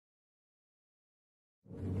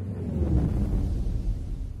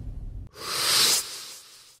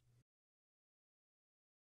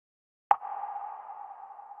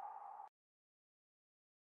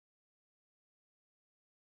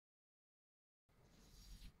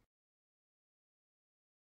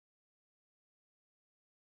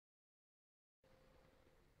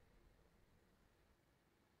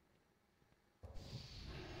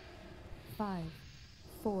5,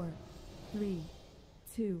 4, 3,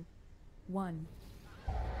 2, 1.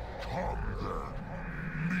 Come then,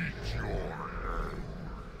 meet your end.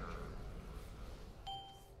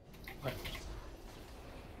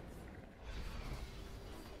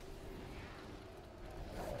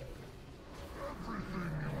 Everything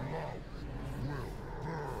you love will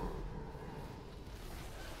burn.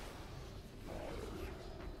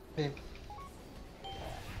 Beam.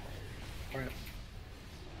 Right.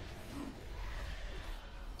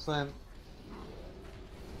 Slam.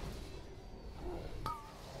 I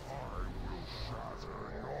will shatter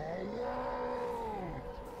your world.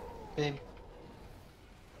 Beam.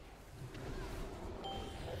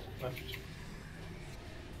 Left.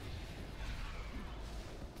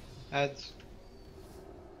 Adds.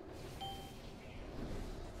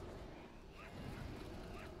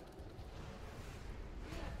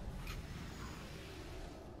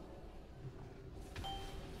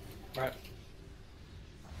 Right.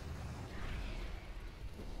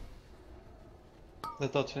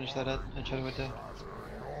 Let dots finish that ad and Shadow went down. Shatter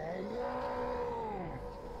your world.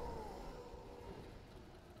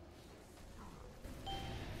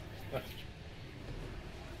 Left.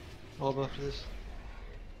 Orb after this.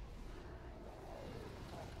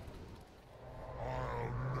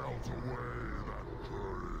 I'll melt away that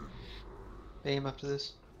courage. Beam after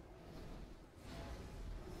this.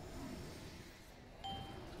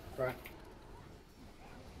 Right.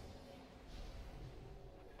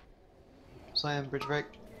 Slam, bridge break.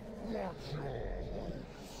 Watch your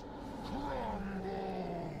hopes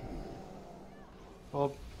crumble.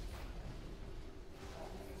 Orb.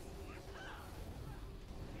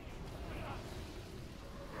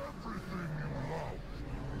 Everything you love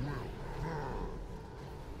will burn.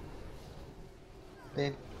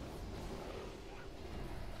 Beam.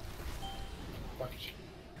 Left.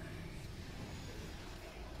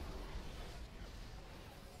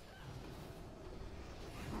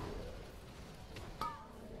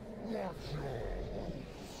 Watch your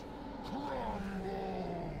hopes crumble.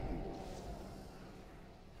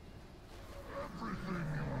 Everything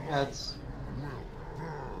you love Adds. will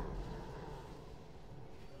burn.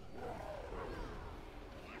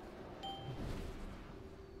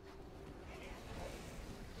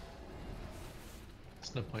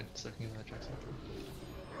 There's no point sucking in that Jackson.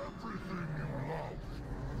 Everything you love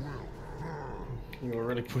will burn. You were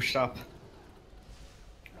really pushed up.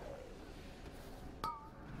 You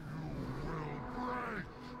will break.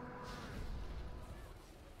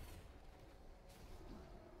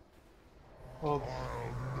 Orb.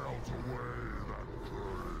 I'll melt away that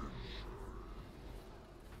courage.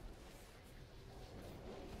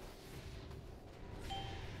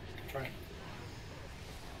 Right.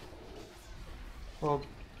 Orb.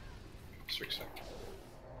 Strict sec.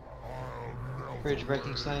 I'll melt Bridge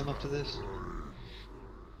breaking slam after this. courage.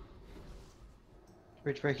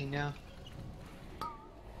 Bridge breaking now. I'll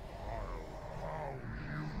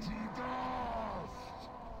pound you to dust.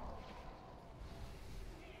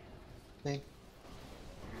 Beam.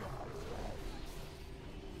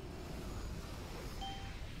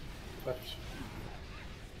 Left.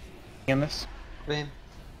 In this? Beam.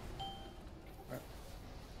 Right.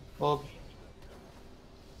 Orb.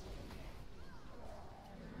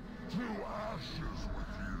 To ashes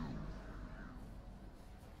with you.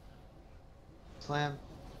 Slam.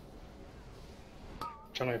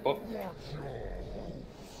 Johnny bot. Watch your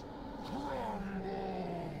hopes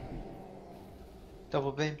crumble.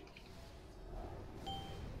 Double beam.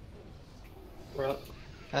 Right.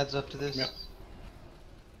 Adds up to this. Yep.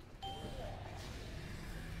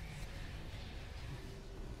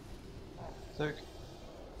 Soak.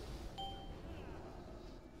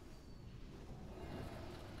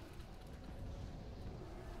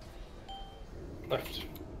 Left.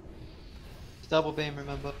 It's double beam,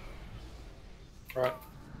 remember. Right.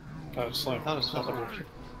 No, it's slow. No, it's not double. double.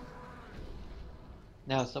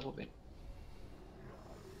 Now it's double beam.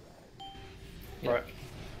 Yeah. Right.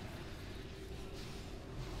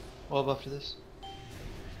 Orb after this.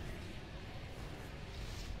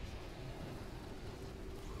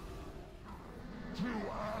 To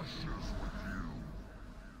ashes with you.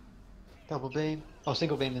 Double beam. Oh,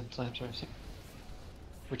 single beam then. Slam, sorry.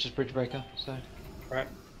 Which is bridge breaker, so. Right.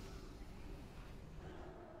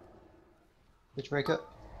 Bridge breaker.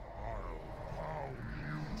 I'll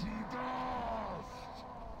pound you to dust.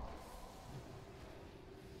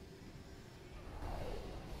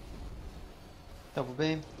 Double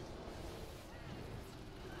beam.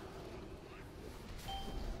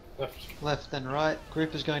 Left. Left then right.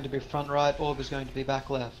 Group is going to be front right. Orb is going to be back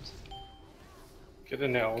left. Get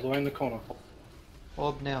in now, all the way in the corner.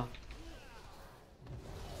 Orb now.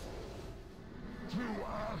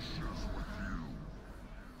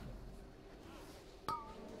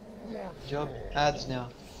 job. Ads now.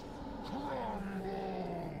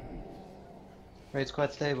 Rate's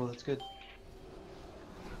quite stable, that's good.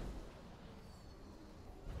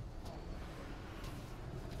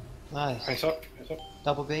 Nice. Face up.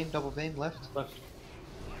 Double beam, left. Left.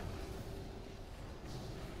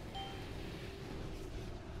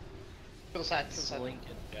 To the side, to the side. Slink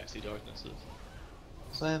and Gaxy Darknesses.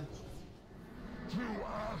 Slam. To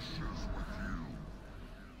ashes with you.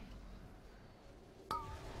 I'll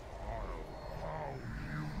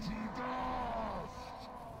pound you to dust.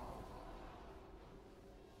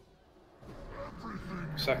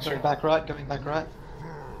 Everything Saxon. Going back right.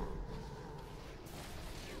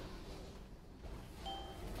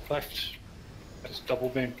 Left. Just double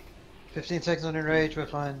beam. 15 seconds on enrage, we're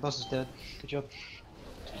fine. Boss is dead. Good job.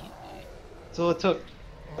 That's all it took.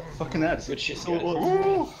 Fucking ads. Good shit, So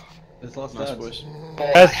guys. There's lost Nice, ads. boys.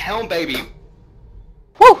 Oh, Helm baby!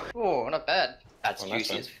 Woo! Oh, not bad. That's Oh, nice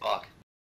juicy one. as fuck.